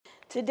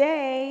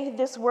Today,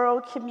 this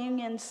World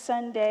Communion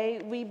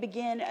Sunday, we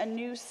begin a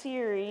new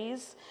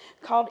series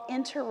called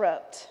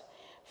Interrupt,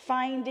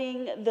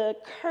 Finding the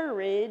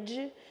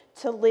Courage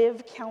to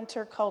Live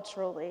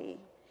Counterculturally.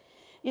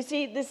 You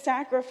see, the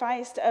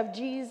sacrifice of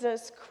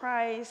Jesus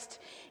Christ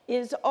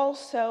is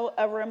also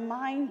a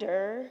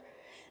reminder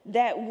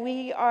that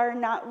we are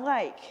not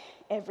like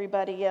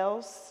everybody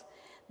else,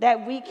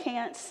 that we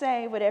can't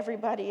say what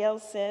everybody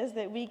else says,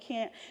 that we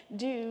can't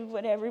do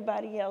what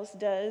everybody else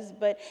does.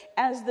 But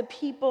as the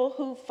people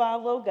who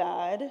follow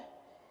God,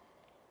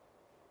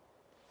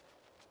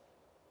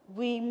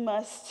 we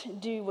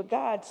must do what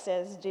God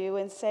says do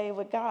and say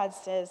what God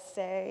says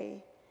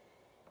say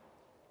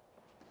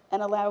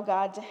and allow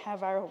God to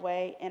have our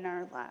way in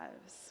our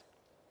lives.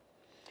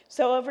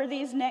 So over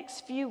these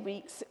next few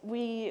weeks,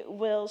 we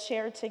will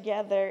share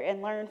together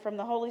and learn from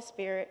the Holy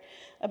Spirit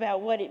about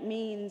what it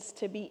means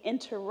to be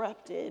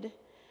interrupted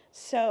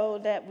so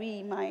that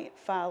we might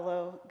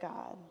follow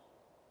God.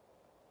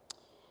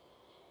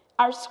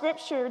 Our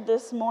scripture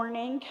this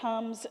morning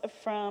comes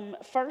from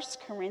 1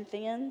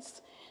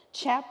 Corinthians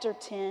chapter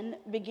 10,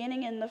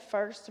 beginning in the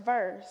first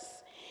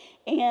verse.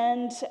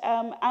 And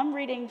I'm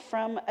reading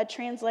from a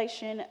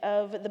translation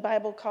of the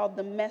Bible called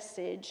The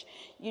Message,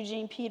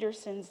 Eugene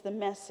Peterson's The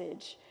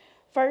Message.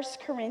 1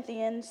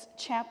 Corinthians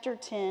chapter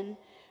 10,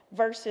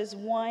 verses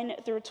 1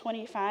 through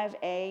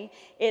 25a.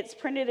 It's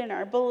printed in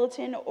our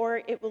bulletin,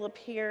 or it will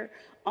appear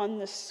on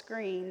the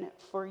screen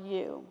for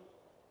you.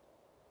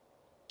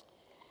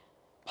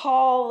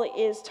 Paul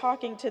is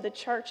talking to the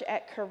church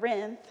at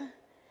Corinth.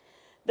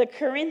 The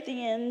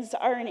Corinthians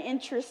are an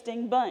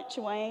interesting bunch,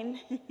 Wayne.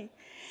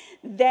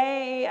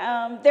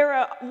 They're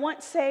a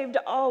once saved,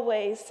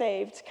 always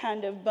saved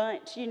kind of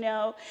bunch, you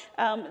know.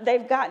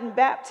 They've gotten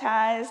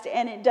baptized,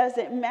 and it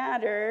doesn't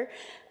matter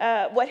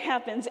what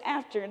happens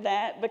after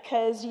that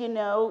because, you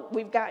know,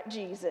 we've got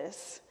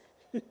Jesus.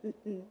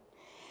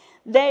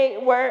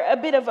 They were a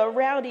bit of a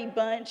rowdy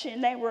bunch,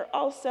 and they were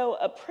also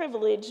a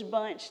privileged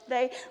bunch.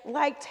 They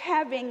liked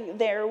having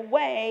their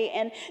way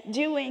and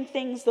doing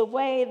things the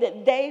way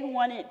that they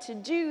wanted to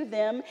do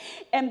them.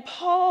 And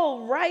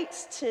Paul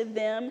writes to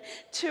them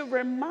to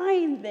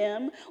remind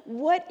them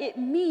what it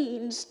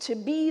means to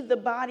be the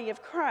body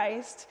of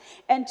Christ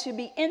and to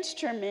be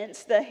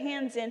instruments, the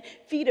hands and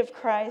feet of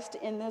Christ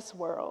in this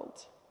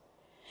world.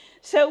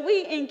 So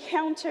we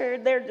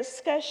encountered their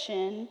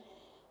discussion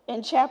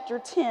in chapter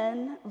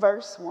 10,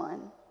 verse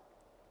 1.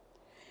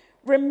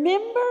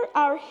 Remember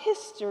our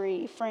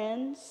history,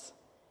 friends,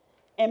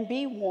 and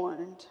be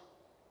warned.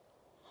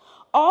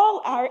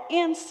 All our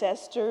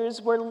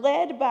ancestors were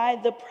led by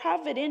the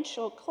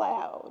providential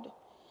cloud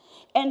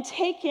and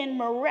taken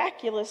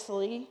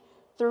miraculously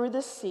through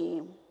the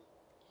sea.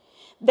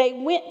 They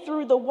went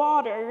through the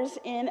waters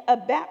in a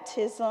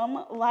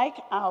baptism like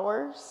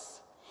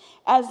ours,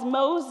 as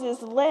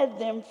Moses led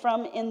them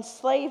from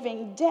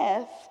enslaving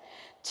death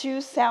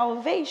to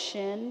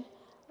salvation,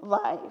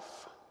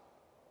 life.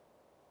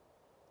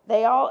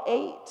 They all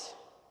ate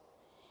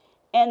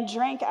and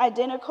drank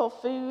identical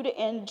food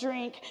and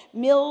drink,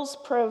 meals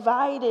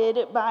provided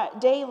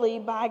daily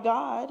by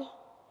God.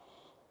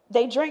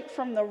 They drank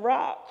from the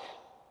rock,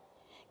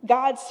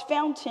 God's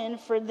fountain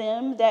for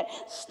them that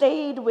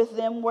stayed with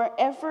them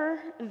wherever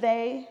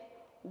they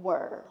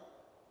were.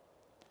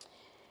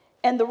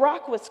 And the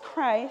rock was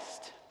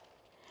Christ.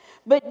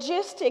 But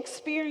just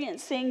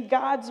experiencing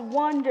God's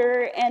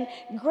wonder and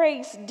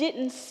grace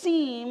didn't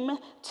seem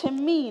to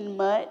mean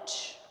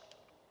much.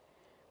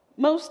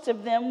 Most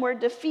of them were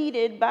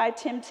defeated by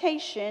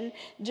temptation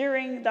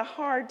during the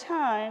hard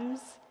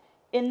times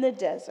in the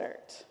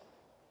desert.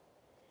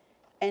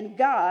 And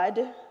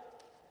God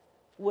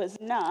was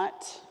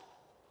not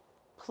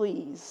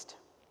pleased.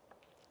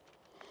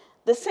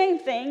 The same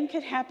thing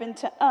could happen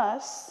to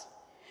us.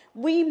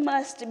 We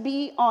must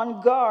be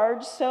on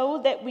guard so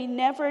that we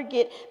never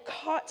get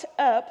caught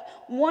up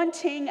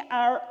wanting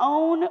our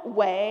own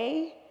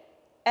way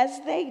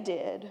as they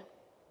did.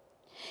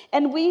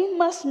 And we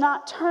must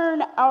not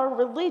turn our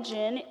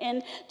religion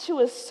into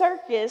a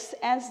circus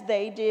as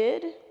they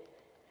did.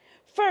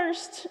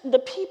 First, the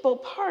people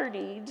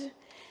partied,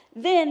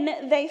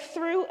 then they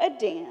threw a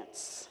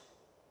dance.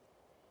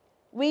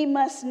 We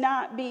must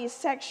not be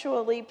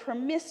sexually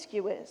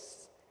promiscuous.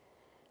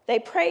 They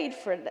paid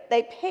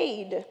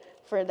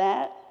for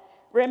that.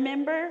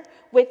 Remember,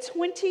 with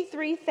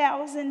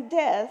 23,000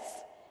 deaths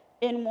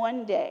in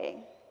one day.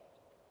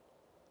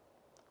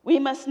 We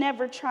must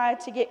never try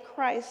to get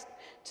Christ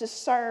to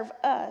serve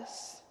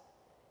us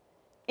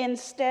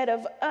instead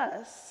of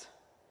us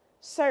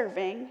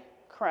serving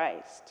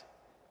Christ.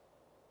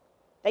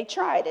 They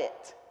tried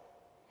it.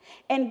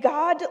 And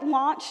God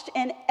launched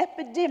an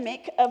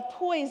epidemic of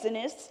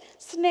poisonous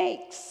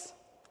snakes.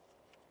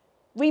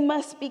 We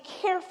must be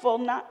careful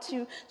not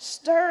to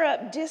stir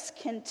up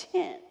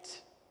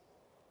discontent,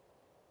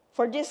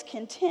 for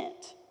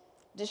discontent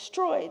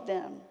destroyed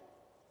them.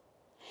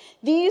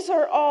 These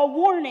are all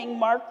warning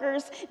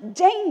markers,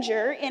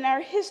 danger in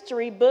our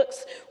history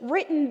books,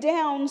 written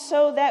down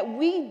so that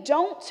we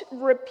don't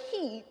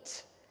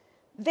repeat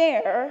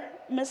their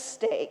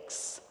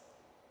mistakes.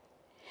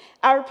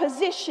 Our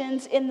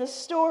positions in the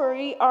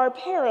story are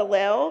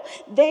parallel,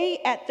 they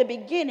at the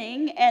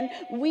beginning and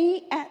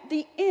we at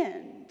the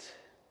end.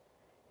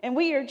 And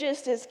we are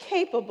just as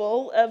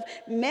capable of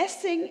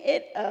messing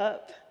it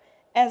up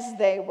as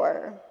they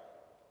were.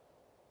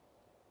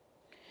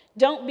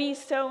 Don't be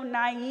so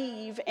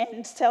naive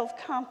and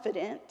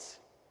self-confident.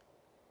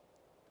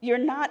 You're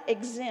not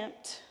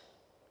exempt.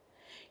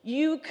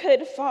 You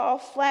could fall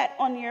flat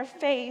on your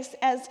face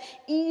as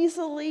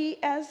easily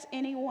as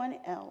anyone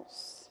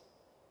else.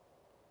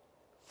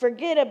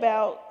 Forget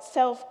about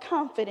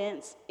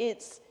self-confidence.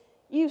 It's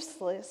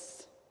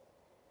useless.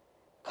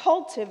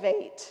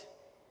 Cultivate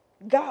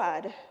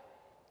God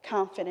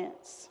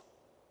confidence.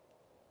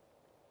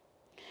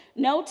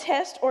 No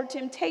test or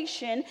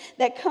temptation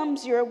that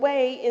comes your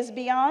way is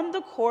beyond the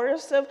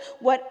course of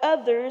what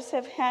others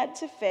have had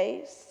to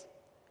face.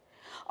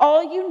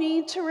 All you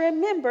need to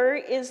remember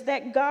is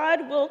that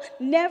God will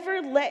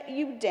never let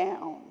you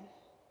down.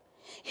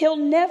 He'll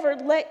never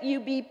let you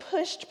be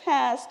pushed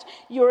past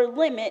your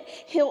limit.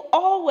 He'll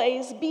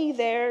always be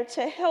there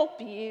to help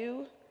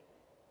you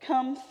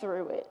come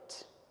through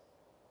it.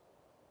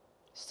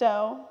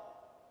 So,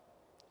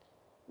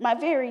 my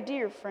very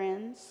dear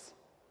friends,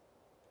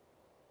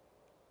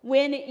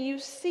 when you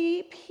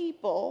see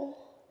people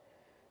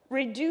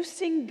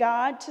reducing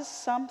God to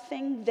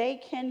something they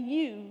can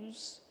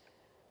use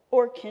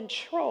or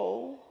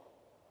control,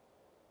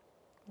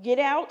 get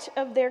out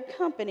of their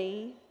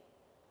company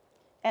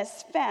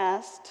as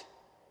fast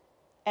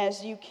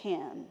as you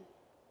can.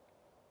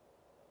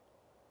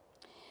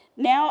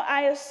 Now,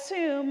 I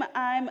assume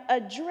I'm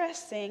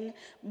addressing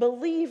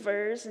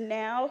believers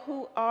now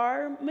who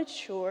are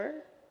mature.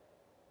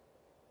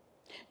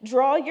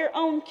 Draw your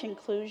own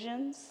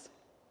conclusions.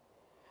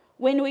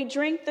 When we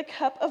drink the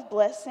cup of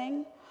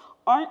blessing,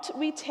 aren't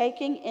we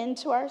taking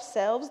into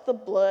ourselves the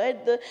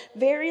blood, the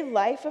very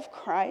life of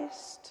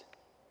Christ?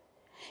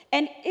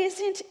 And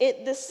isn't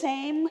it the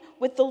same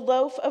with the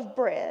loaf of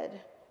bread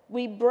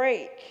we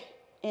break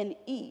and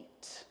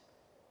eat?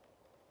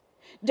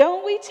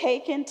 Don't we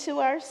take into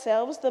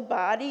ourselves the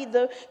body,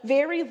 the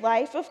very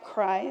life of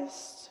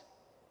Christ?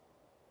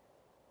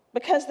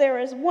 Because there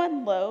is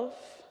one loaf,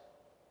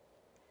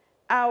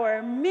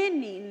 our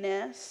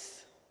manyness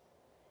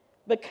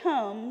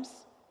becomes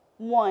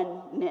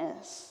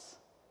oneness.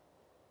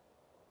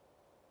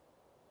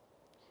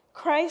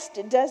 Christ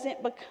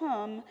doesn't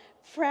become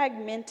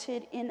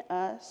fragmented in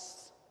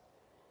us.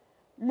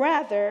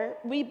 Rather,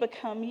 we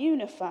become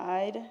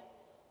unified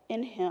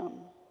in him.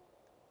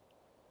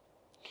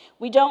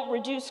 We don't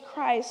reduce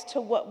Christ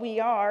to what we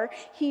are.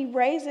 He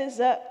raises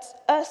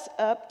us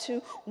up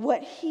to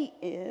what he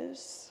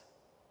is.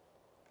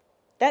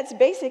 That's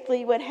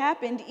basically what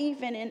happened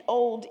even in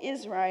old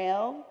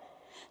Israel.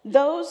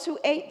 Those who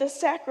ate the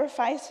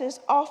sacrifices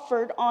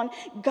offered on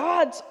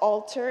God's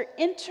altar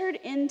entered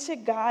into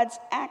God's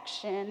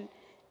action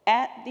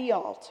at the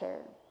altar.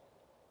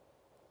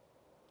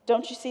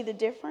 Don't you see the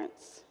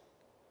difference?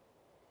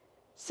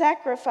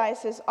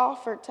 Sacrifices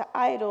offered to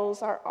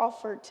idols are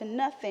offered to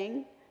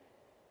nothing,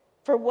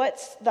 for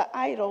what's the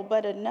idol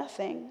but a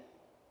nothing?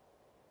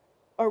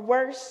 Or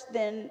worse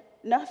than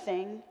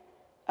nothing,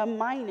 a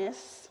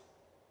minus,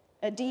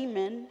 a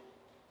demon.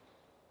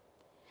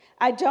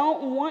 I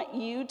don't want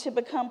you to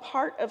become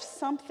part of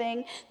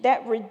something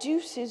that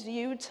reduces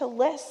you to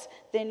less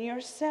than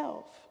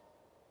yourself.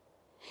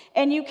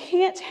 And you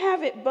can't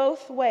have it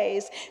both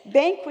ways,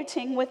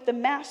 banqueting with the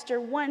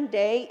master one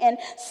day and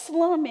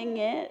slumming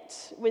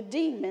it with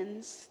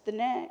demons the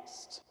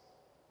next.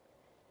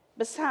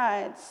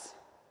 Besides,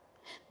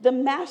 the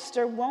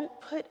master won't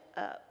put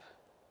up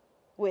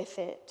with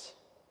it.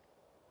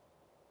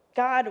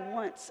 God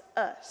wants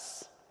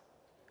us,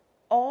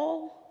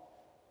 all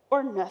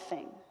or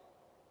nothing.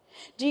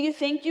 Do you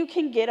think you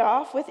can get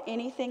off with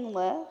anything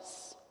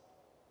less?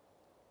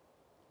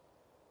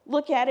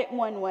 Look at it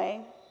one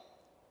way.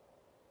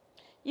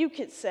 You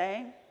could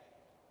say,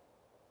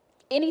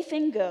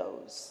 anything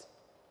goes.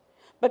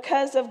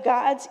 Because of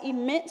God's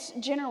immense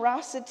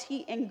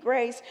generosity and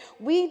grace,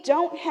 we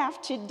don't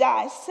have to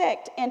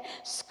dissect and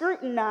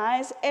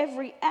scrutinize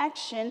every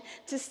action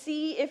to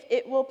see if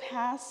it will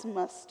pass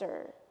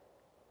muster.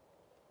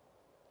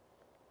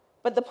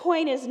 But the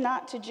point is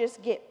not to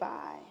just get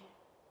by.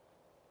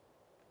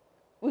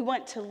 We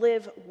want to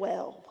live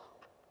well.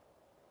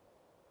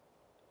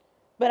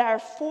 But our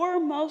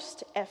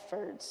foremost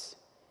efforts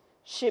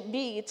should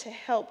be to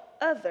help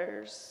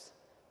others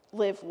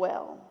live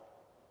well.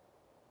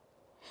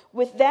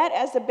 With that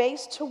as a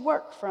base to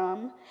work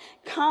from,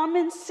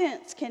 common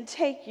sense can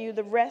take you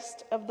the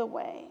rest of the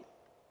way.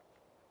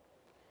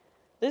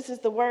 This is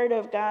the word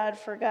of God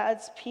for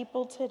God's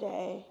people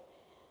today.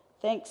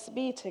 Thanks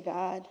be to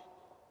God.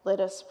 Let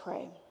us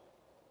pray.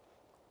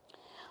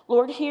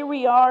 Lord, here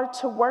we are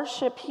to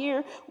worship.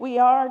 Here we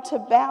are to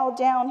bow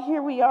down.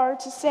 Here we are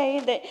to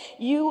say that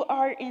you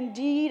are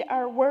indeed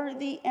our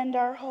worthy and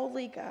our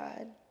holy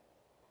God.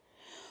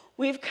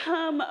 We've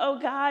come, oh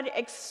God,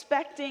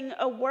 expecting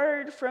a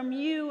word from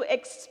you,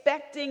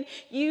 expecting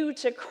you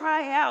to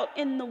cry out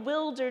in the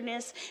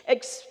wilderness,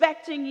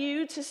 expecting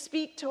you to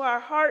speak to our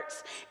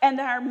hearts and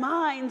our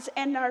minds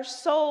and our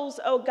souls,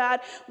 oh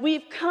God.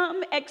 We've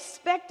come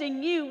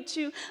expecting you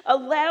to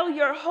allow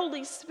your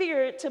Holy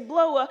Spirit to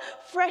blow a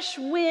fresh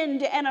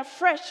wind and a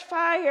fresh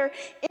fire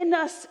in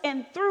us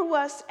and through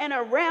us and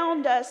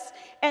around us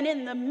and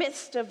in the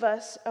midst of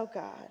us, oh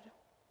God.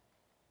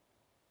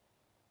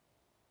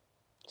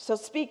 So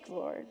speak,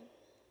 Lord,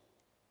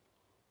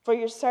 for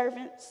your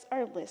servants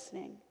are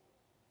listening.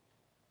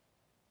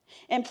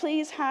 And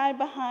please hide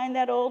behind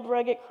that old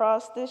rugged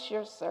cross this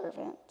your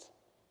servant,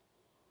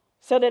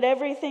 so that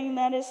everything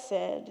that is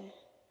said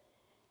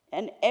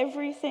and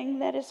everything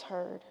that is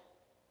heard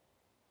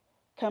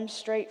comes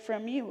straight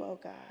from you, O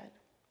God.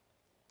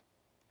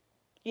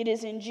 It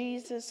is in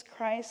Jesus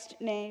Christ's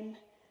name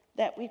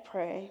that we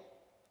pray.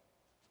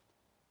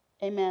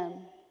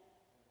 Amen.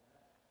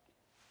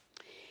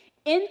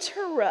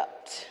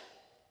 Interrupt.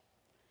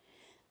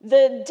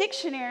 The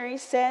dictionary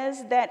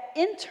says that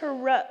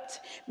interrupt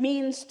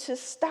means to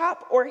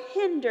stop or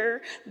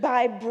hinder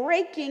by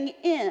breaking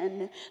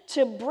in,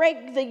 to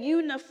break the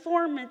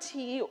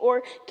uniformity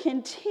or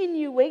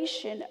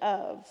continuation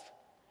of,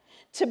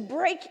 to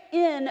break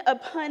in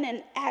upon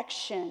an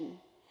action,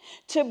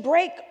 to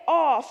break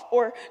off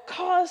or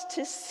cause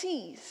to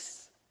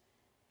cease,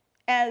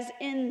 as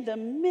in the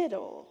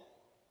middle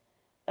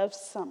of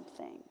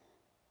something.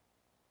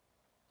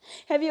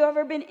 Have you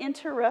ever been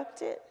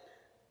interrupted?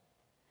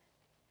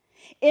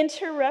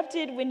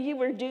 Interrupted when you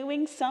were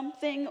doing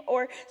something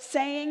or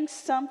saying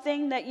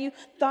something that you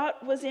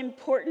thought was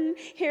important?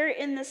 Here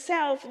in the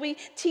South, we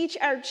teach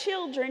our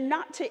children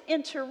not to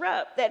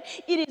interrupt, that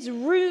it is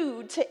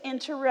rude to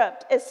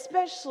interrupt,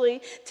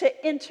 especially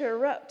to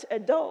interrupt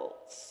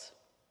adults.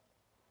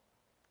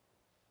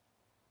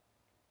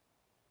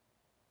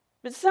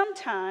 But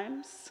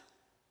sometimes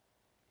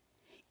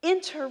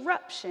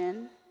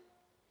interruption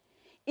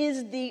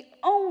is the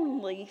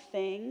only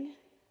thing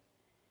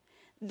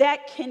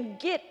that can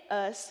get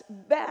us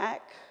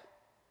back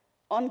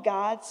on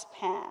God's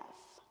path.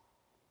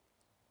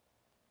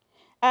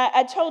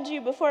 I told you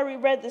before we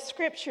read the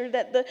scripture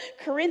that the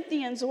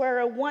Corinthians were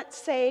a once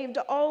saved,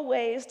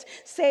 always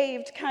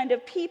saved kind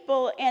of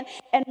people, and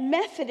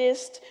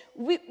Methodists,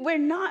 we're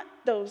not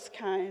those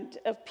kind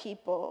of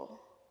people.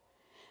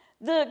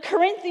 The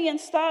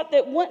Corinthians thought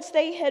that once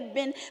they had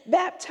been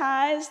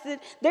baptized,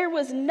 that there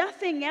was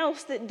nothing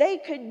else that they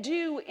could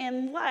do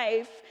in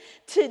life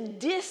to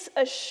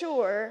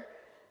disassure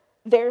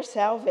their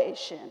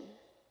salvation.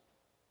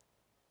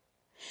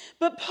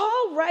 But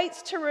Paul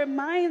writes to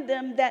remind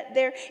them that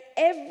their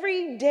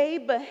everyday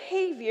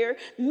behavior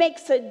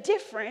makes a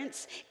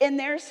difference in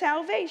their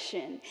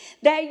salvation.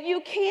 That you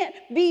can't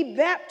be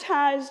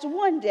baptized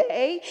one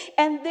day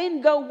and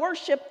then go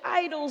worship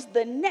idols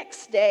the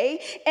next day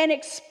and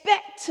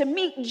expect to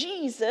meet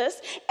Jesus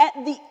at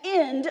the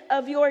end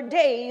of your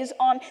days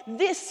on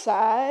this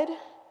side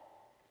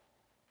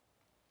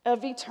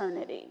of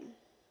eternity.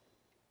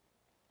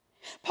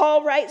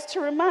 Paul writes to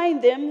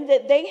remind them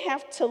that they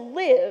have to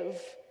live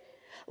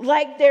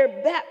like their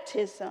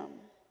baptism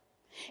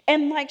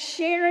and like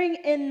sharing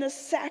in the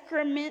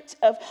sacrament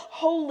of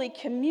Holy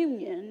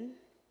Communion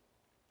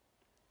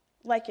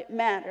like it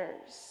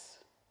matters.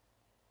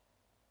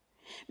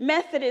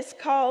 Methodists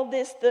call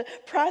this the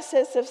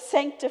process of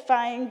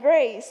sanctifying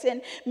grace,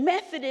 and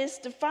Methodists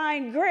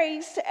define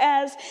grace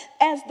as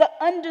the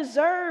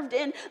undeserved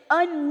and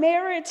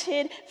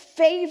unmerited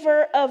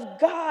favor of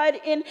God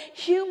in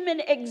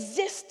human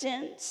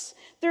existence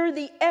through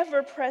the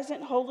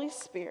ever-present Holy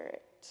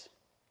Spirit.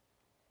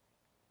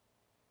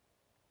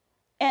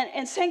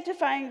 And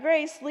sanctifying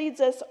grace leads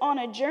us on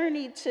a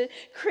journey to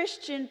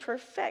Christian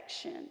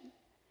perfection.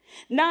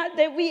 Not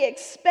that we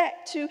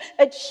expect to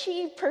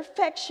achieve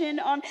perfection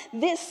on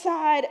this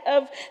side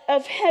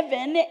of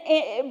heaven,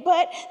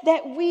 but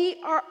that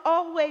we are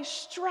always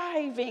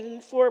striving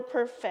for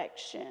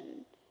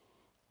perfection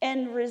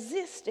and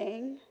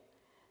resisting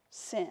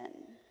sin.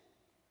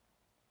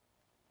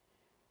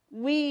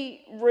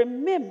 We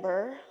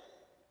remember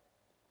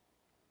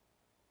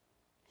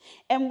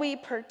and we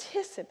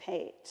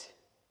participate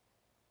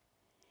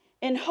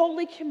in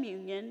Holy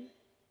Communion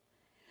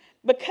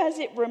because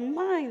it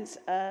reminds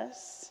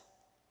us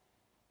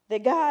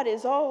that God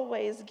is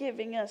always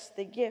giving us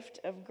the gift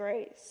of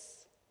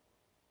grace,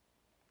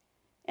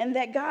 and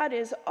that God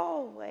is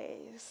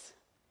always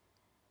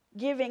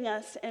giving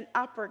us an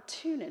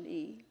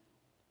opportunity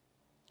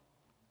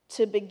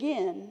to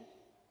begin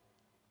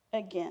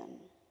again.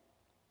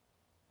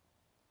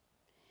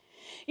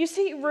 You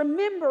see,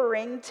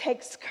 remembering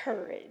takes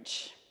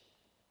courage.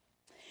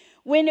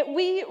 When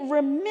we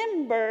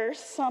remember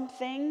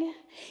something,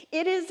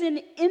 it is an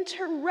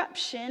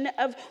interruption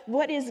of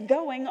what is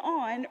going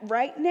on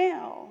right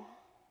now.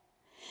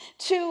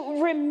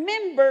 To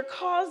remember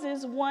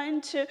causes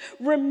one to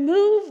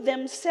remove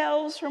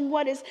themselves from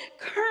what is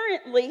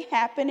currently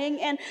happening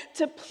and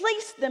to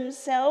place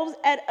themselves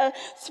at a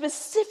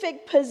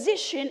specific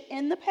position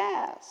in the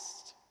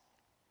past.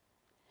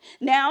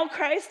 Now,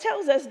 Christ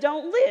tells us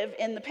don't live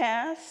in the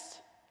past,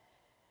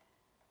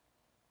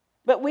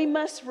 but we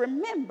must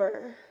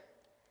remember,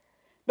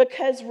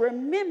 because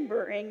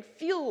remembering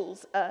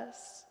fuels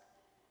us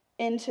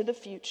into the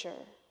future.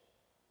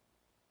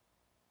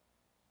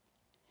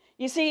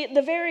 You see,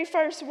 the very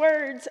first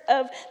words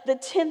of the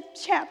 10th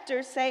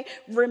chapter say,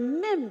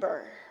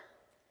 remember.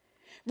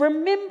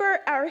 Remember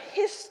our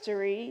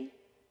history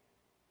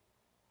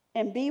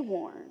and be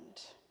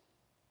warned.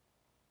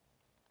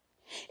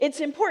 It's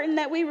important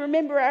that we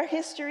remember our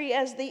history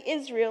as the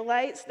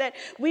Israelites, that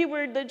we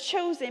were the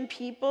chosen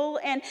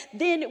people, and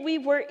then we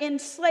were in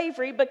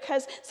slavery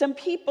because some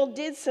people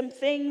did some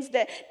things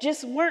that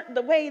just weren't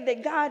the way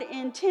that God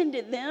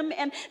intended them,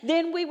 and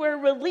then we were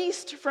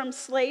released from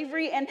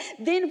slavery, and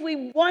then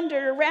we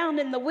wandered around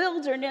in the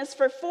wilderness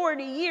for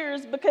 40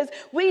 years because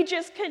we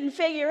just couldn't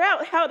figure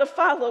out how to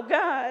follow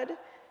God.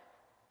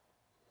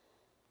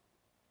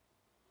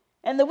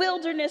 And the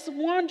wilderness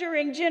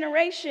wandering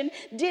generation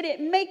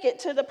didn't make it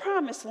to the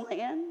promised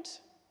land.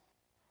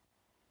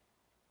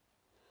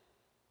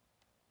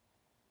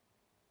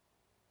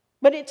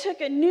 But it took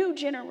a new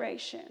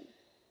generation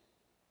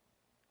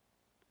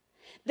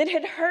that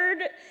had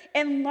heard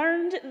and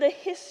learned the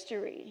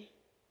history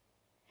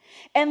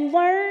and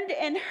learned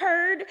and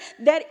heard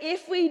that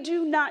if we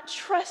do not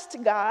trust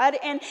God,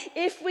 and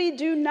if we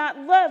do not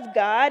love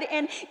God,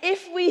 and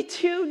if we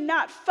do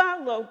not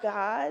follow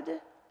God,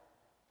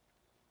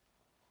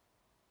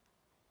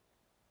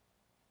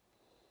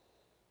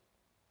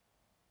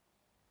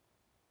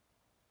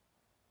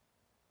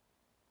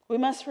 we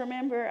must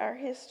remember our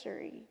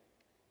history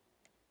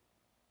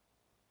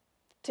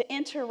to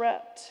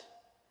interrupt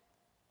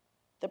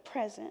the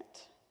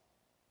present.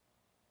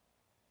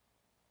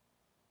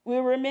 We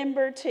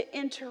remember to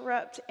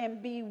interrupt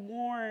and be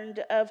warned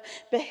of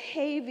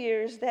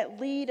behaviors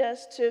that lead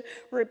us to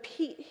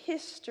repeat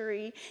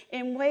history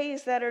in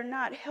ways that are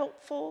not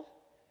helpful,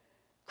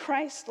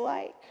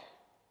 Christ-like,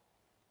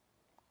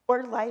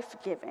 or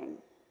life-giving.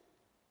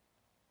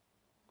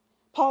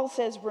 Paul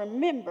says,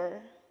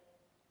 remember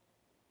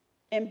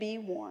and be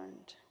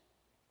warned.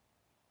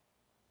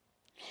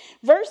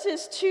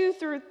 Verses 2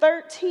 through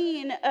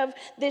 13 of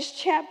this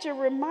chapter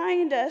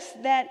remind us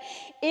that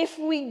if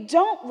we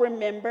don't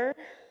remember,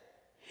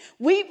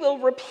 we will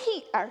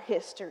repeat our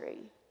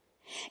history.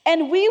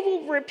 And we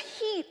will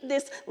repeat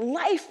this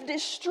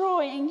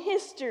life-destroying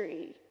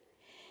history.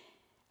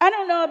 I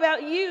don't know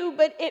about you,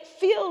 but it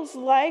feels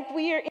like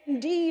we are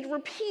indeed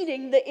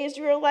repeating the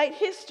Israelite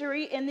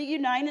history in the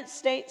United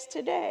States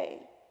today.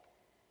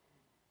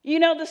 You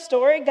know the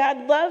story.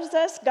 God loves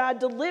us. God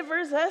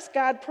delivers us.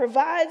 God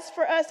provides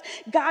for us.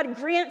 God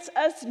grants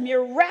us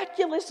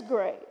miraculous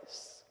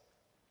grace.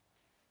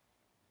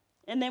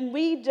 And then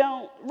we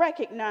don't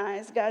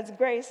recognize God's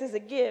grace as a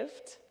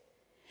gift.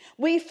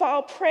 We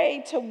fall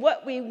prey to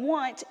what we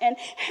want and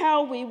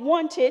how we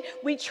want it.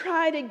 We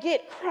try to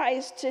get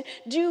Christ to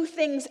do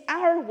things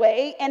our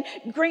way and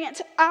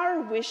grant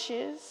our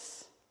wishes.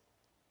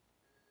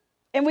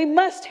 And we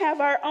must have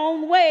our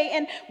own way,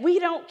 and we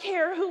don't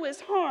care who is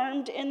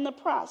harmed in the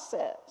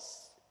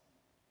process.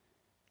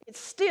 It's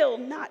still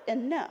not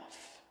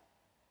enough.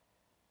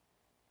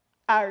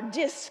 Our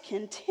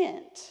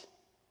discontent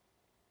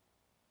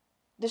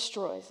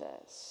destroys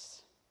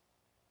us.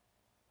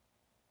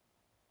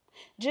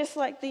 Just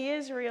like the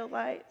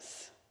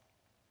Israelites,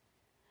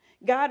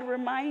 God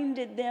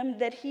reminded them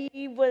that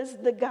he was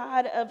the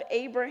God of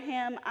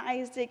Abraham,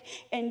 Isaac,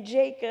 and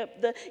Jacob,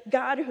 the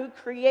God who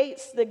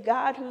creates, the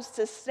God who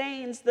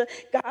sustains, the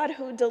God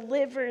who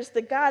delivers,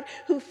 the God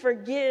who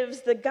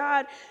forgives, the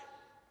God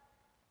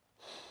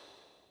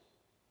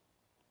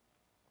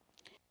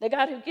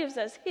who gives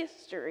us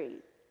history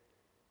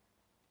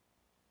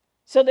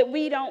so that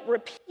we don't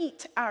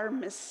repeat our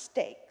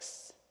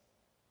mistakes.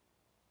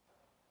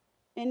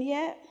 And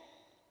yet,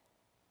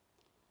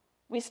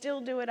 we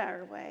still do it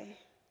our way,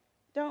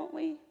 don't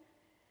we?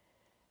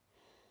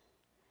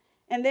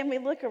 And then we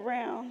look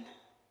around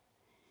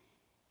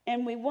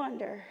and we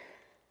wonder,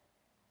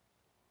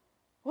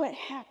 what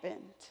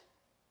happened?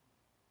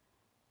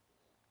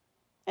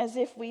 As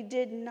if we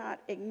did not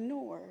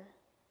ignore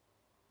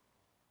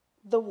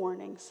the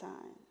warning signs.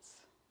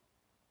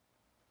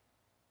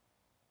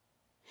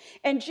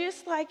 And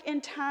just like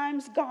in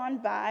times gone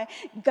by,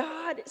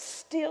 God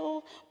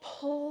still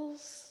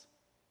pulls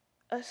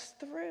us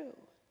through.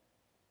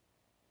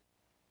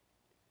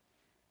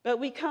 But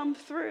we come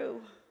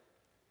through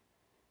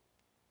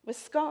with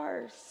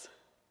scars,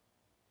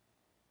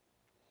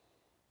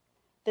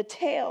 the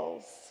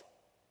tales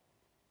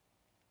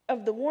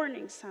of the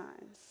warning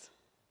signs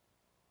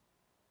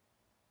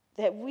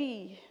that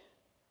we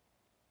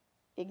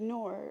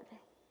ignored.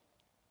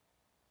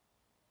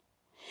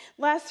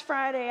 Last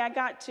Friday, I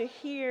got to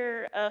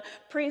hear a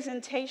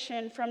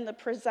presentation from the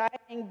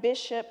presiding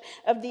bishop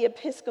of the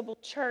Episcopal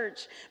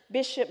Church,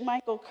 Bishop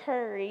Michael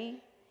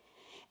Curry.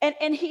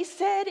 And he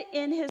said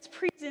in his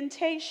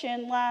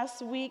presentation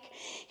last week,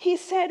 he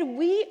said,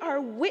 we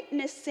are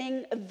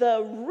witnessing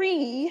the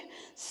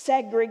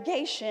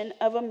re-segregation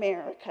of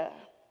America.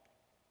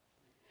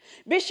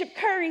 Bishop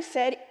Curry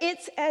said,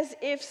 it's as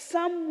if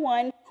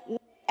someone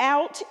went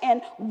out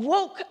and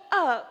woke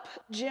up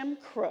Jim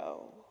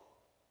Crow.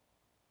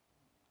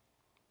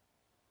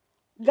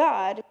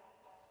 God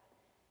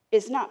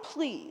is not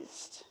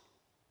pleased.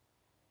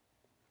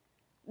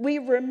 We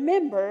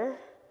remember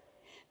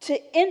to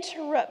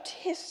interrupt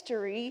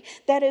history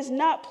that is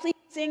not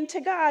pleasing to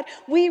God.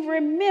 We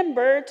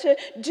remember to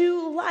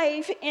do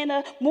life in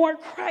a more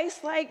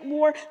Christ-like,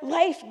 more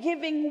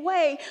life-giving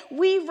way.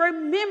 We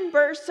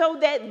remember so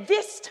that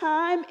this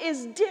time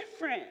is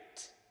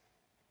different.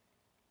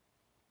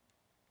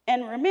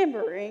 And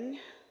remembering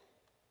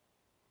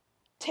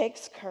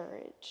takes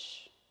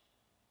courage.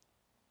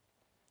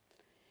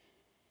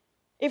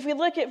 If we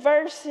look at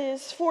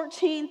verses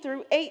 14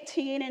 through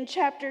 18 in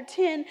chapter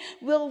 10,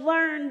 we'll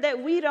learn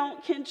that we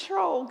don't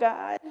control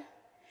God.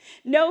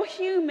 No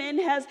human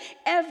has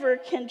ever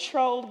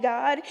controlled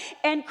God,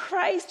 and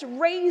Christ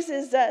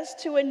raises us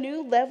to a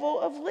new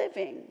level of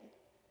living.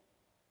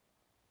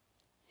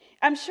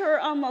 I'm sure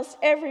almost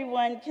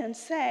everyone can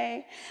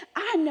say,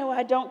 I know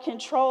I don't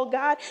control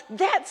God.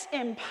 That's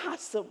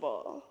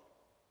impossible.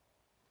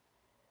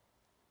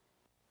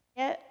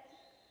 Yet,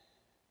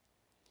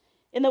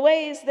 in the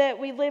ways that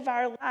we live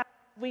our lives,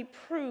 we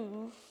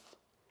prove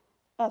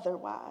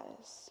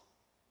otherwise.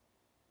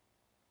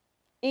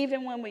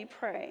 Even when we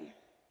pray,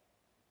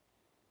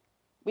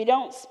 we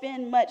don't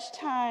spend much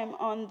time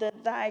on the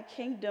thy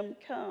kingdom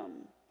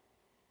come,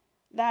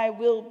 thy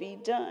will be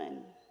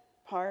done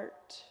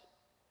part.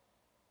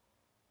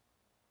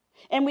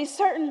 And we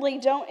certainly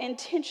don't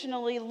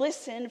intentionally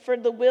listen for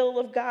the will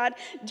of God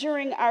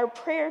during our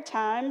prayer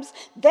times.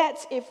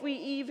 That's if we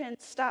even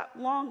stop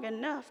long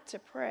enough to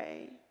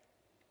pray.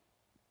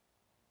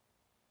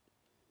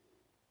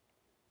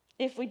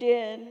 If we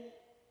did,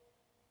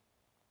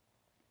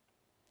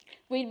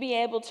 we'd be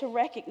able to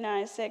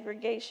recognize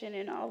segregation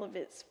in all of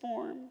its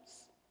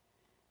forms.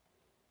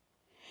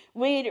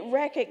 We'd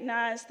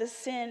recognize the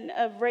sin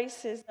of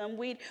racism.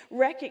 We'd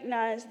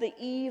recognize the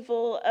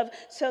evil of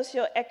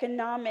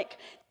socioeconomic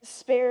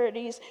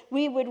disparities.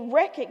 We would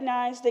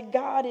recognize that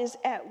God is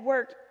at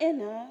work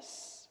in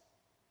us.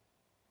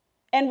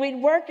 And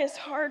we'd work as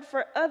hard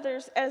for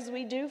others as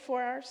we do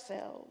for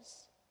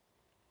ourselves.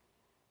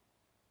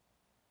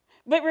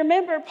 But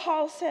remember,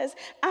 Paul says,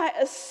 I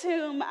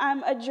assume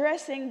I'm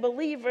addressing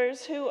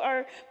believers who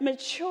are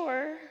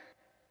mature.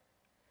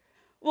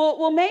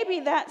 Well, maybe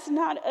that's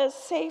not a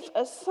safe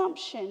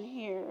assumption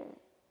here.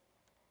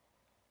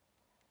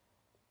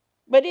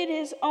 But it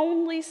is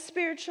only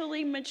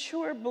spiritually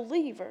mature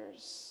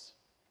believers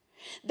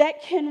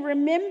that can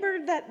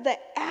remember that the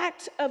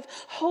act of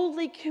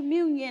Holy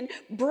Communion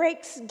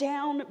breaks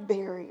down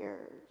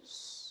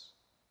barriers.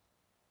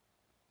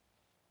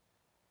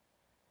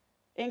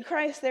 In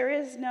Christ, there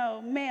is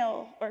no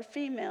male or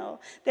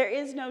female. There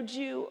is no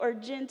Jew or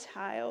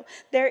Gentile.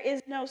 There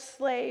is no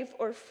slave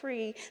or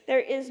free.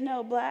 There is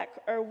no black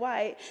or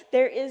white.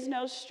 There is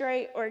no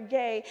straight or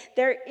gay.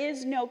 There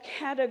is no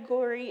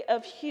category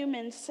of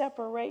human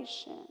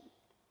separation.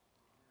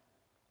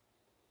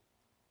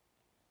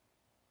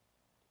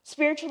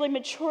 Spiritually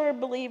mature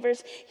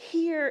believers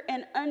hear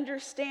and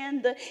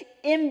understand the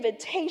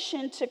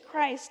invitation to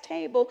Christ's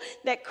table,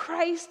 that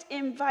Christ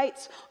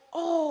invites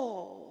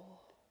all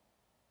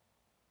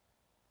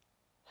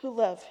who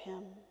love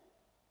him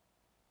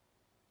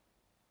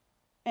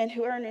and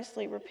who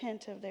earnestly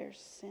repent of their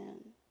sin.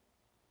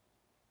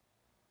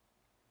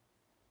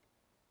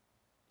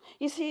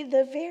 You see,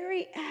 the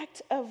very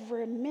act of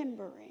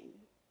remembering,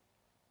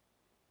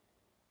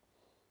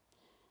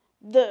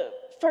 the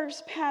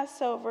first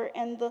Passover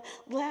and the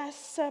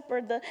Last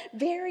Supper, the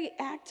very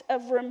act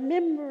of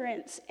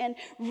remembrance and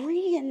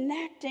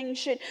reenacting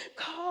should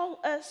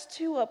call us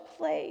to a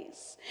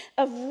place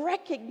of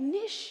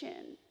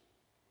recognition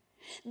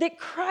that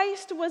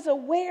Christ was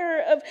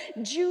aware of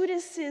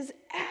Judas's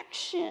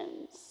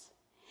actions.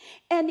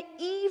 And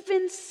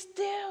even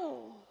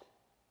still,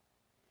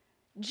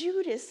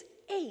 Judas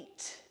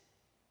ate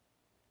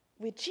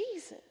with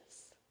Jesus.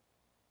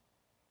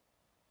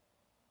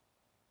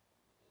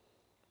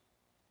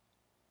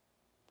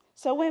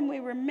 So when we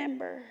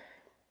remember,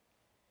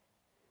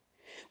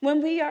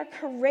 when we are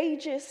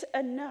courageous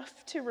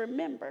enough to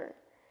remember,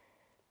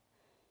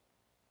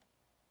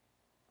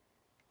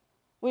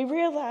 we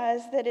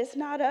realize that it's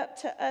not up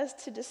to us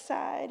to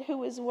decide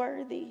who is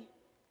worthy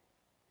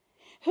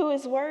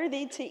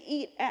to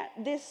eat at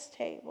this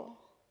table,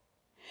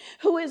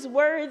 who is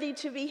worthy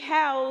to be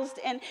housed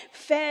and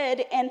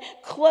fed and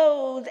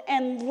clothed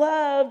and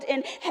loved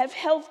and have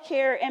health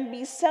care and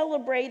be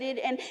celebrated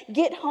and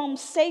get home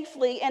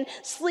safely and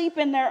sleep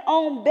in their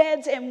own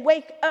beds and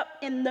wake up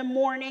in the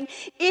morning.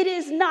 It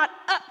is not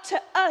up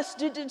to us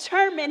to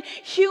determine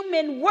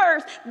human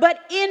worth, but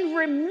in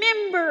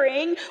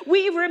remembering,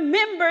 we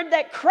remember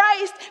that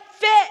Christ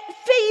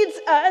feeds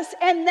us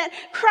and that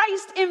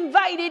Christ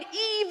invited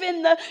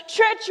even the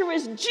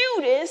treacherous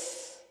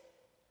Judas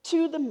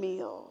to the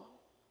meal.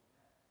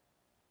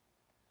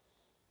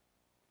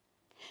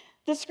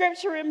 The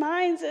scripture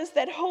reminds us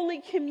that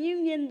Holy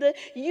Communion, the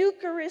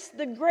Eucharist,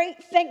 the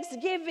great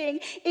Thanksgiving,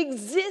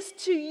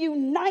 exists to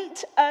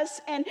unite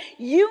us and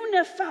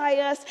unify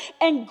us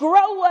and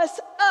grow us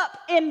up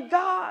in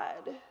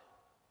God.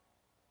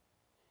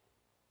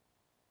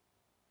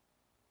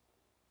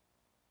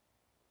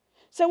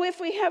 So if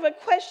we have a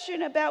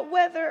question about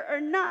whether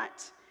or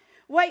not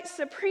white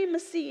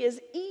supremacy is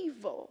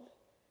evil,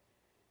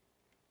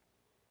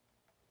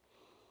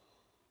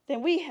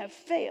 then we have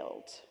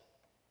failed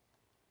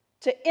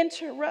to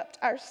interrupt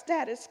our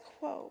status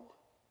quo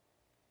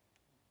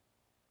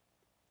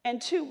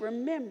and to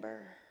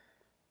remember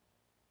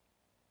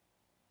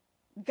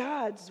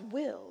God's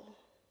will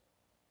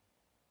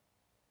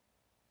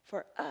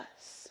for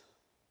us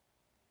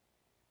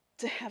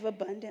to have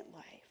abundant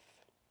life.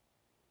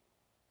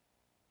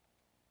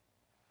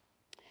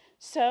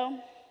 So,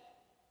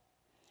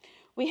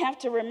 we have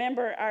to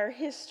remember our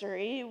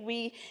history.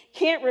 We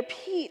can't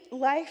repeat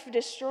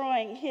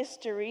life-destroying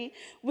history.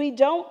 We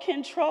don't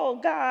control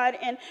God,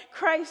 and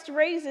Christ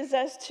raises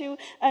us to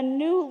a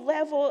new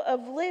level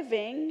of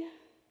living.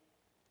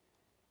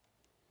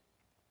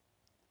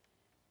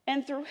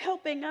 And through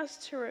helping us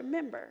to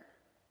remember,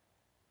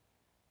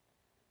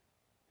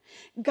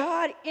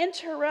 God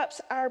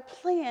interrupts our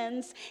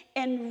plans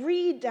and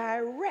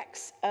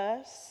redirects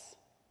us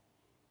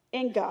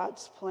in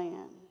God's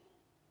plan.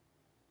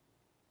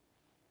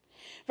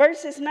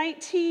 Verses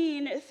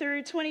 19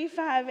 through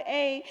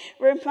 25a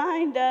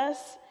remind us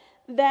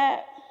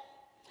that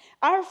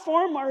our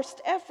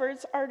foremost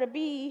efforts are to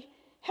be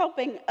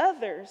helping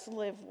others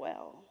live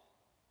well.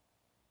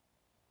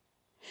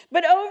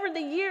 But over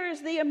the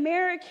years, the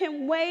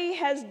American way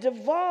has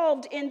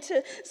devolved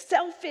into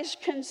selfish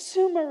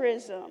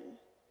consumerism.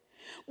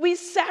 We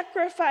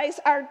sacrifice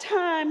our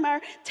time,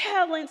 our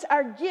talents,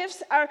 our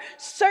gifts, our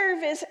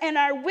service, and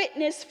our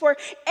witness for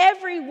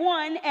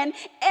everyone and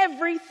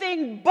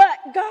everything but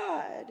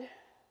God.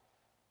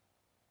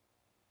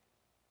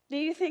 Do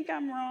you think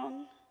I'm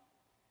wrong?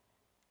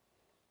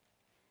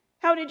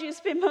 How did you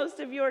spend most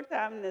of your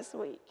time this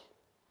week?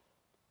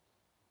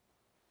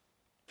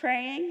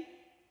 Praying,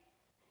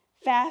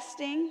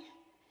 fasting,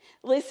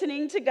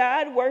 listening to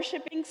God,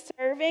 worshiping,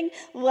 serving,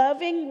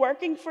 loving,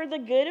 working for the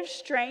good of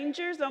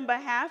strangers on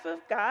behalf of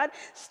God,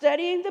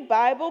 studying the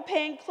Bible,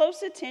 paying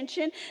close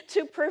attention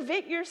to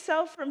prevent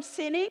yourself from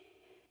sinning?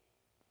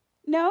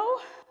 No,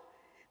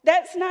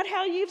 that's not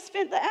how you've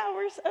spent the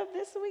hours of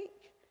this week.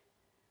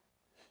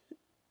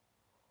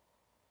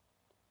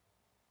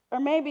 Or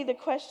maybe the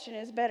question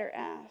is better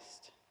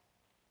asked.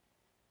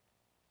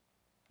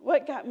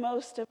 What got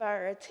most of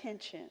our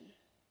attention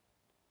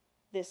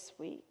this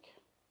week?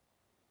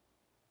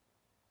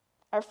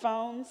 Our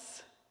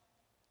phones,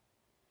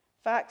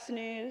 Fox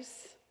News,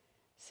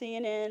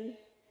 CNN,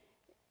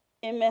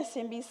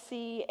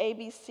 MSNBC,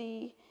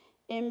 ABC,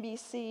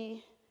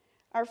 NBC,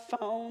 our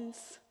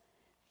phones,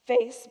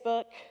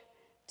 Facebook,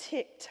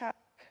 TikTok,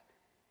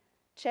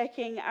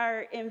 checking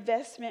our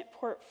investment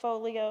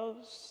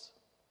portfolios,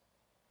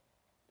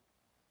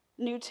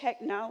 new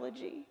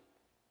technology,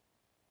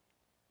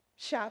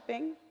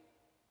 shopping,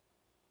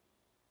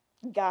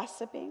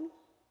 gossiping,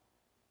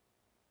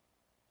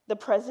 the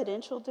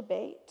presidential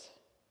debate,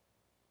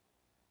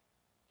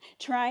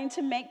 trying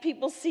to make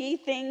people see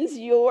things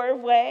your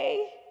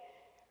way,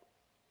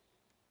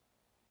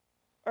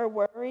 or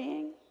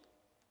worrying.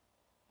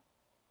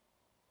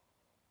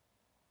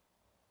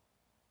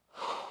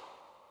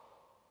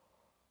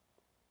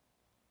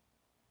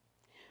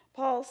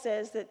 Paul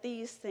says that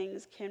these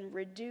things can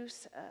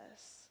reduce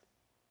us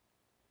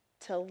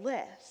to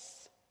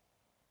less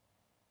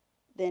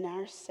than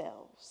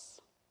ourselves.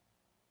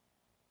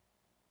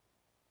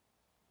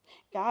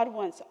 God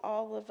wants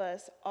all of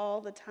us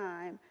all the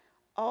time,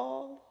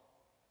 all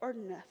or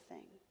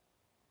nothing.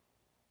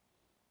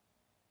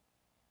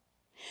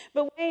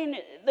 But when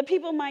the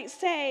people might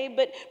say,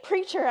 but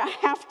preacher, I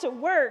have to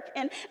work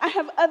and I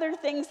have other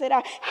things that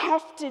I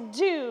have to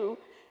do.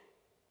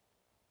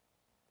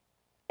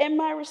 And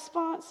my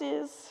response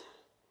is,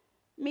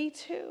 me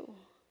too.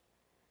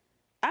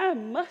 I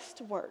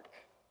must work.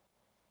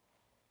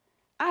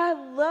 I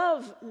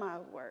love my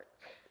work.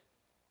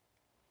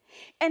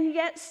 And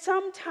yet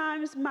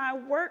sometimes my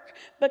work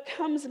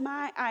becomes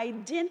my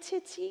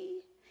identity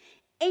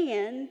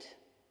and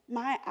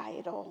my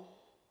idol.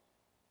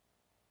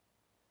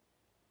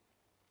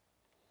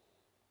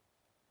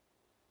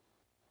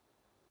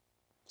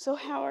 So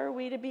how are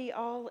we to be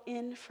all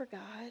in for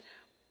God?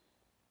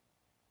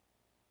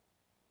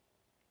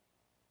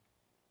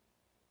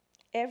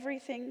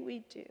 everything we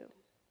do,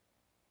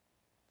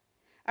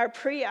 our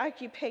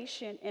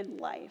preoccupation in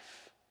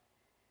life,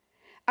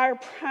 our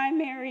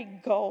primary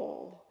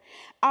goal,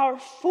 our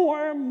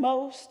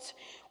foremost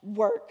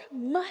work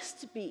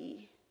must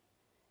be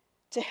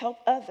to help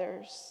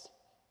others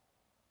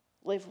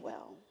live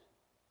well.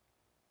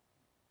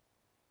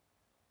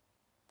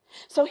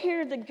 So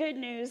here are the good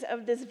news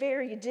of this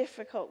very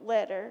difficult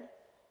letter.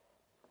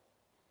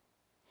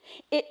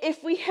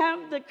 If we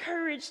have the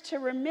courage to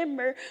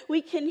remember,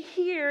 we can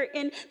hear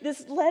in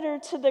this letter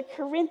to the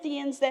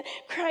Corinthians that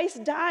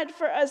Christ died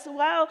for us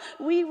while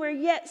we were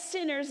yet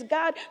sinners.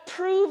 God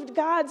proved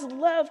God's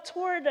love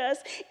toward us.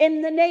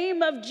 In the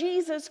name of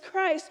Jesus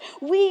Christ,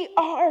 we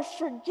are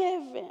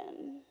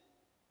forgiven.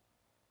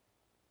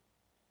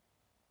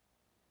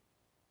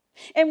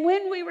 And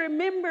when we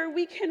remember,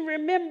 we can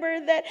remember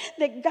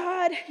that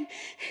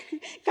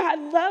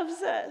God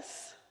loves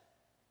us.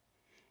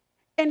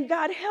 And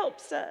God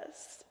helps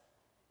us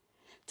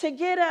to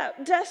get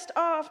up, dust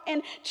off,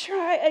 and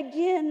try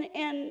again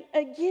and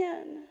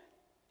again.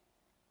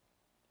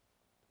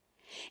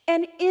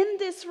 And in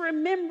this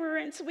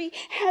remembrance, we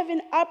have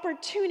an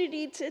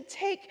opportunity to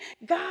take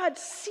God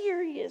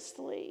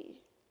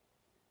seriously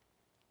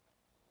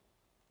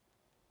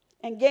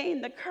and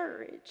gain the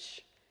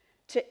courage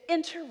to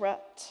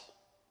interrupt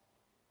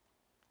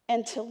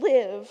and to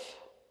live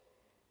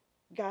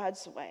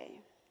God's way.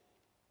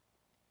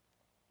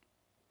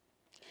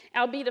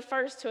 I'll be the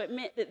first to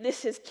admit that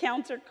this is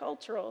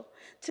countercultural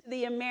to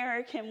the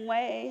American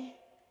way.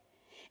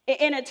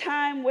 In a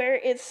time where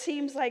it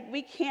seems like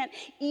we can't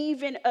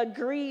even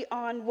agree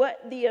on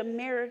what the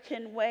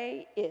American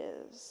way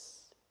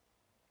is.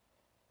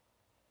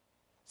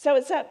 So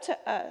it's up to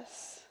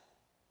us.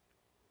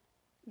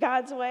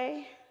 God's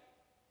way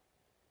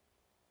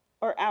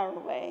or our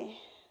way?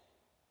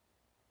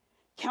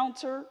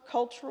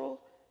 Countercultural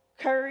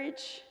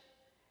courage?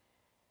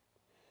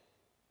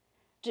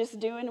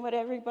 Just doing what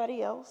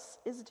everybody else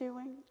is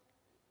doing?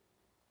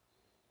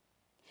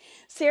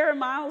 Sarah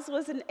Miles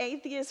was an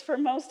atheist for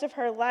most of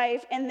her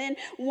life, and then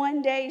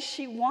one day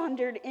she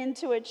wandered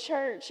into a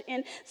church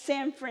in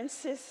San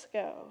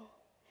Francisco.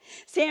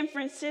 San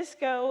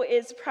Francisco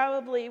is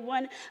probably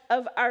one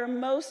of our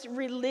most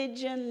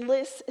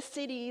religionless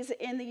cities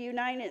in the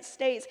United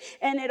States,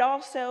 and it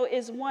also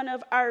is one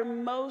of our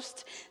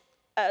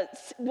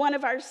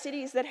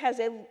cities that has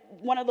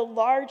one of the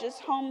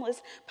largest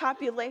homeless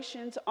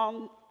populations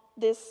on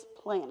this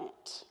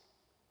planet.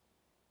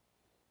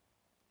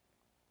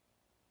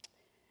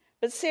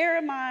 But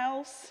Sarah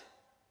Miles,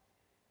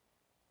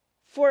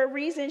 for a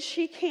reason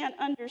she can't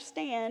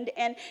understand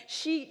and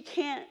she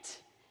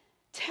can't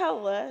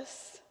tell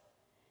us,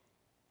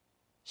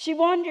 she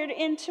wandered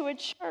into a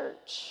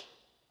church.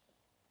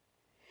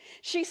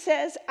 She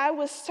says, "I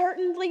was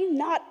certainly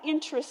not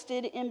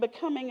interested in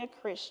becoming a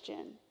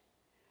Christian,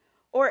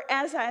 or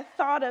as I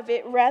thought of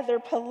it rather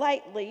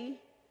politely,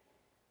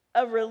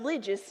 a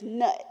religious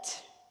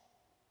nut."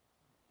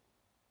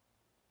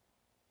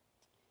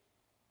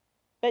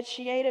 But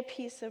she ate a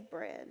piece of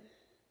bread.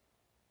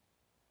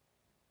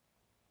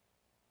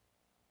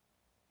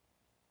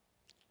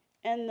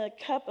 And the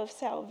cup of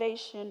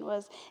salvation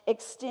was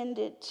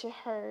extended to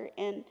her,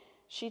 and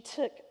she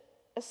took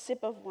a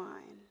sip of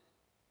wine.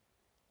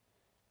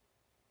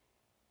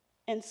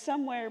 And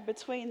somewhere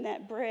between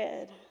that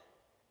bread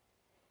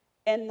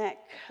and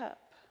that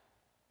cup,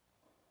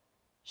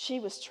 she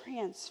was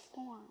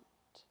transformed.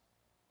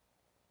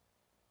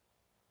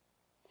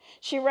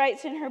 She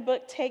writes in her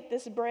book, Take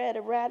This Bread,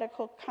 A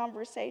Radical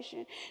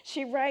Conversation.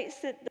 She writes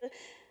that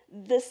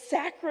the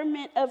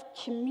sacrament of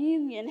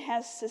communion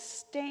has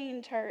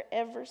sustained her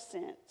ever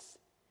since,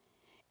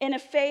 in a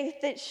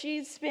faith that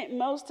she'd spent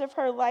most of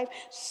her life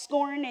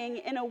scorning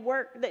in a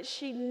work that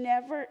she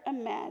never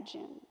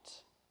imagined.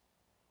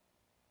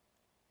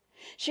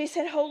 She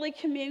said Holy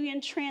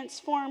Communion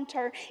transformed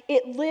her.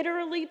 It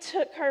literally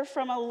took her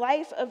from a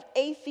life of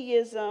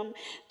atheism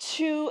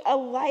to a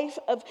life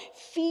of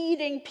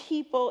feeding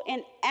people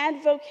and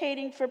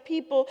advocating for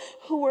people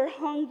who were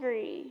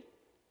hungry.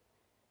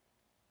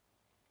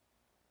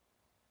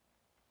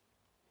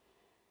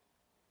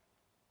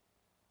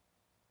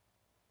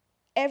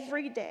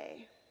 Every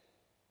day,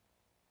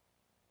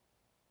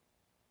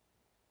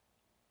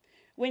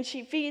 when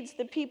she feeds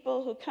the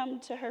people who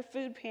come to her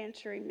food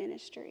pantry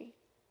ministry,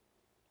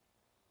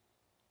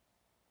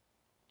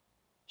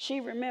 she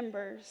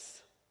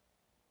remembers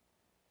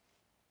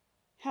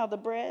how the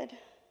bread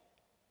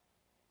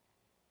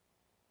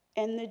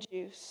and the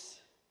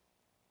juice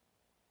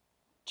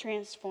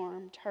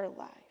transformed her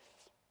life.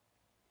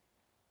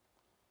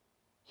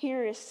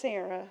 Here is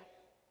Sarah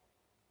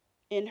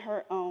in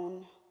her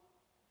own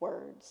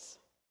words.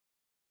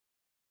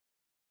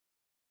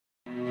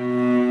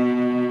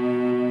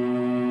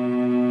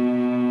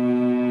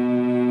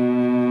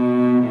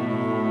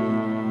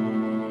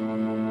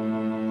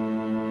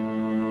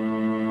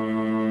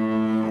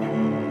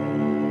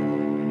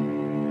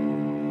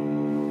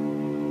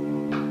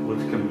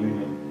 What's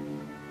communion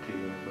to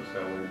you? What's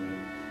that word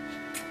mean?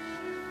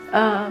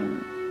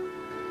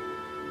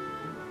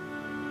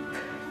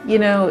 You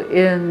know,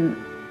 in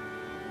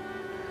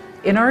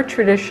our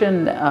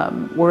tradition,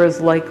 we're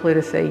as likely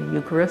to say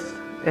Eucharist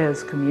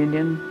as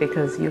communion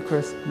because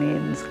Eucharist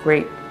means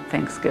great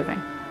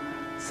thanksgiving.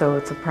 So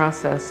it's a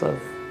process of,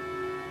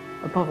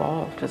 above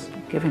all, just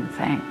giving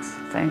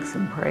thanks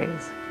and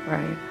praise,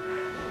 right?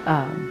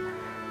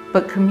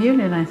 But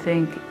communion, I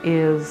think,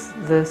 is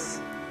this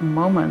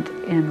moment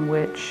in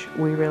which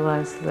we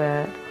realize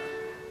that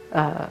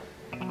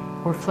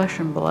we're flesh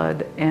and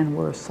blood and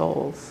we're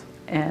souls,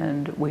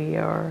 and we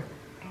are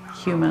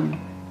human,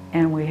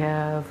 and we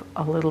have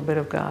a little bit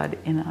of God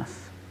in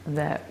us,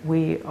 that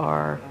we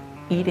are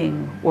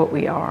eating what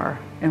we are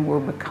and we're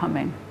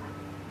becoming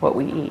what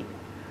we eat.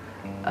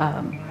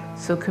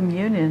 So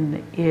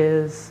communion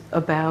is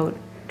about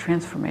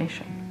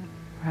transformation,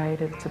 right?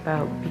 It's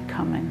about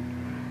becoming.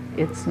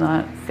 It's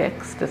not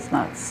fixed, it's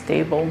not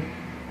stable,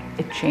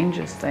 it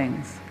changes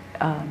things.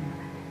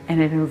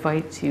 And it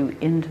invites you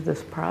into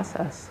this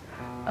process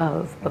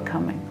of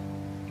becoming.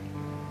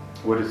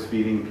 What is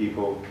feeding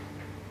people?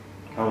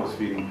 How has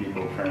feeding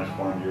people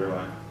transformed your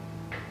life?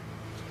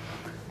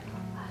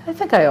 I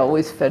think I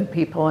always fed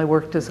people. I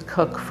worked as a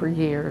cook for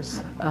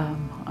years.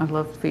 I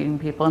loved feeding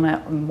people,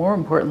 and more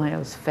importantly, I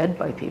was fed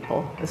by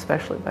people,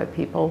 especially by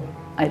people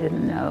I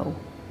didn't know,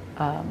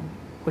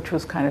 which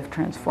was kind of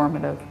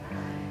transformative.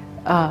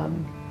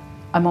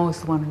 I'm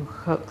always the one who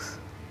cooks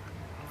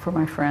for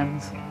my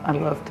friends. I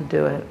love to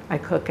do it. I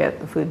cook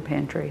at the food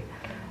pantry.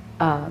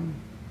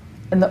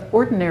 And the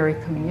ordinary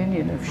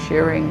communion of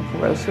sharing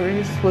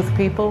groceries with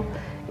people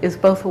is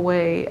both a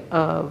way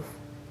of,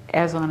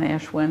 as on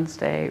Ash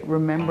Wednesday,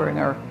 remembering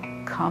our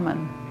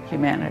common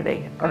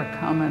humanity, our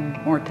common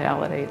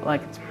mortality.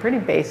 Like, it's pretty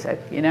basic,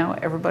 you know,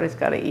 everybody's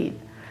got to eat.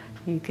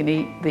 You can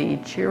eat the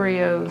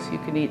Cheerios, you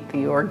can eat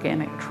the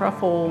organic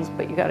truffles,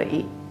 but you got to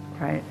eat,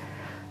 right?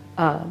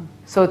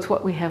 So it's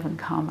what we have in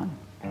common,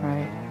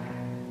 right?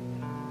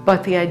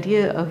 But the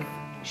idea of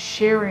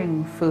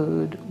sharing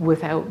food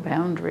without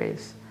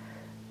boundaries,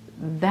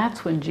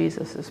 that's when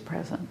Jesus is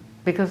present.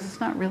 Because it's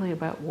not really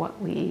about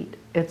what we eat,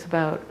 it's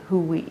about who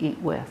we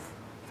eat with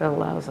that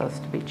allows us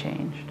to be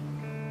changed.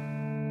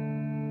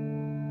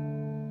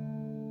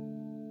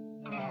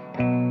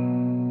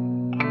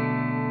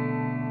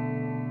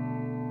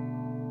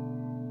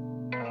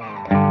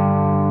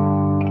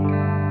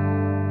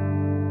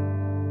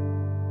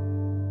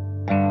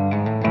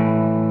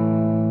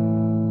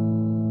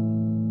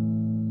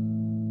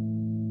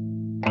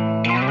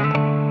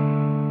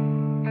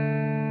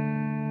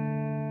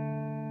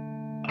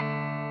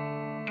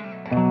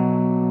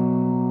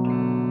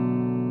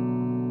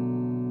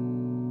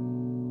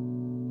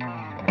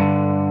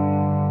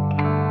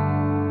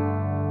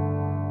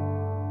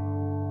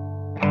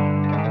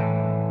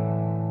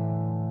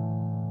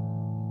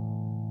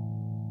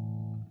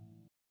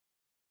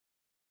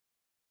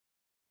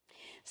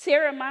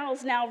 Sarah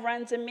Miles now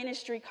runs a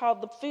ministry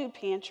called the Food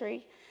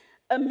Pantry,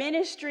 a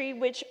ministry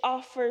which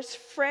offers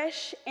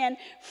fresh and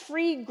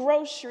free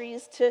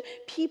groceries to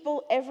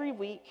people every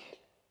week.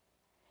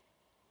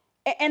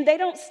 And they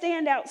don't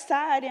stand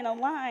outside in a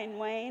line,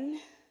 Wayne.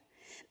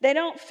 They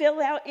don't fill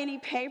out any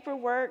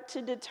paperwork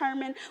to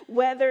determine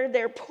whether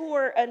they're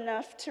poor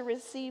enough to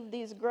receive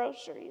these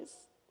groceries.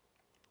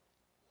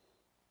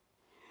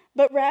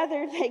 But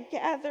rather, they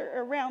gather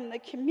around the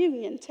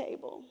communion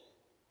table.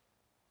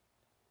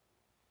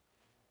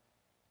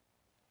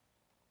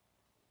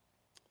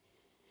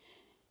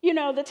 You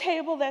know, the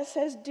table that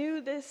says, "Do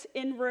this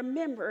in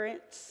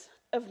remembrance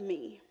of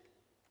me."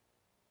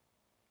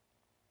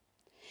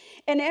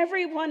 And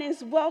everyone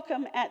is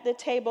welcome at the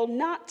table,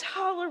 not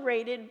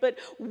tolerated, but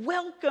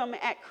welcome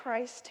at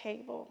Christ's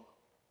table.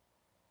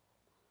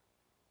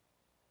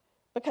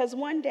 Because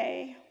one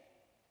day,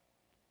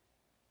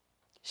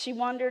 she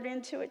wandered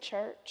into a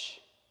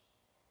church,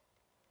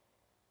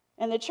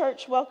 and the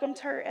church welcomed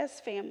her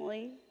as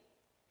family,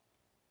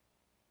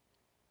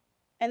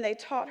 and they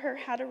taught her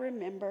how to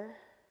remember.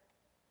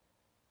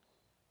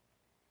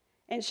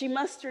 And she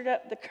mustered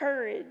up the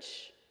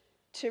courage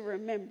to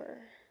remember.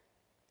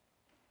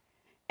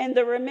 And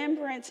the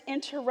remembrance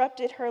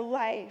interrupted her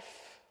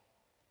life.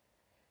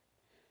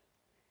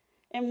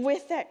 And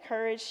with that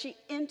courage, she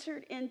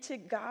entered into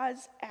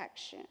God's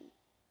action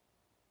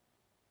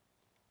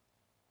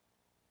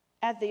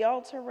at the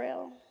altar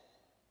rail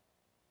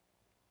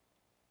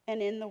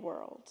and in the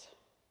world.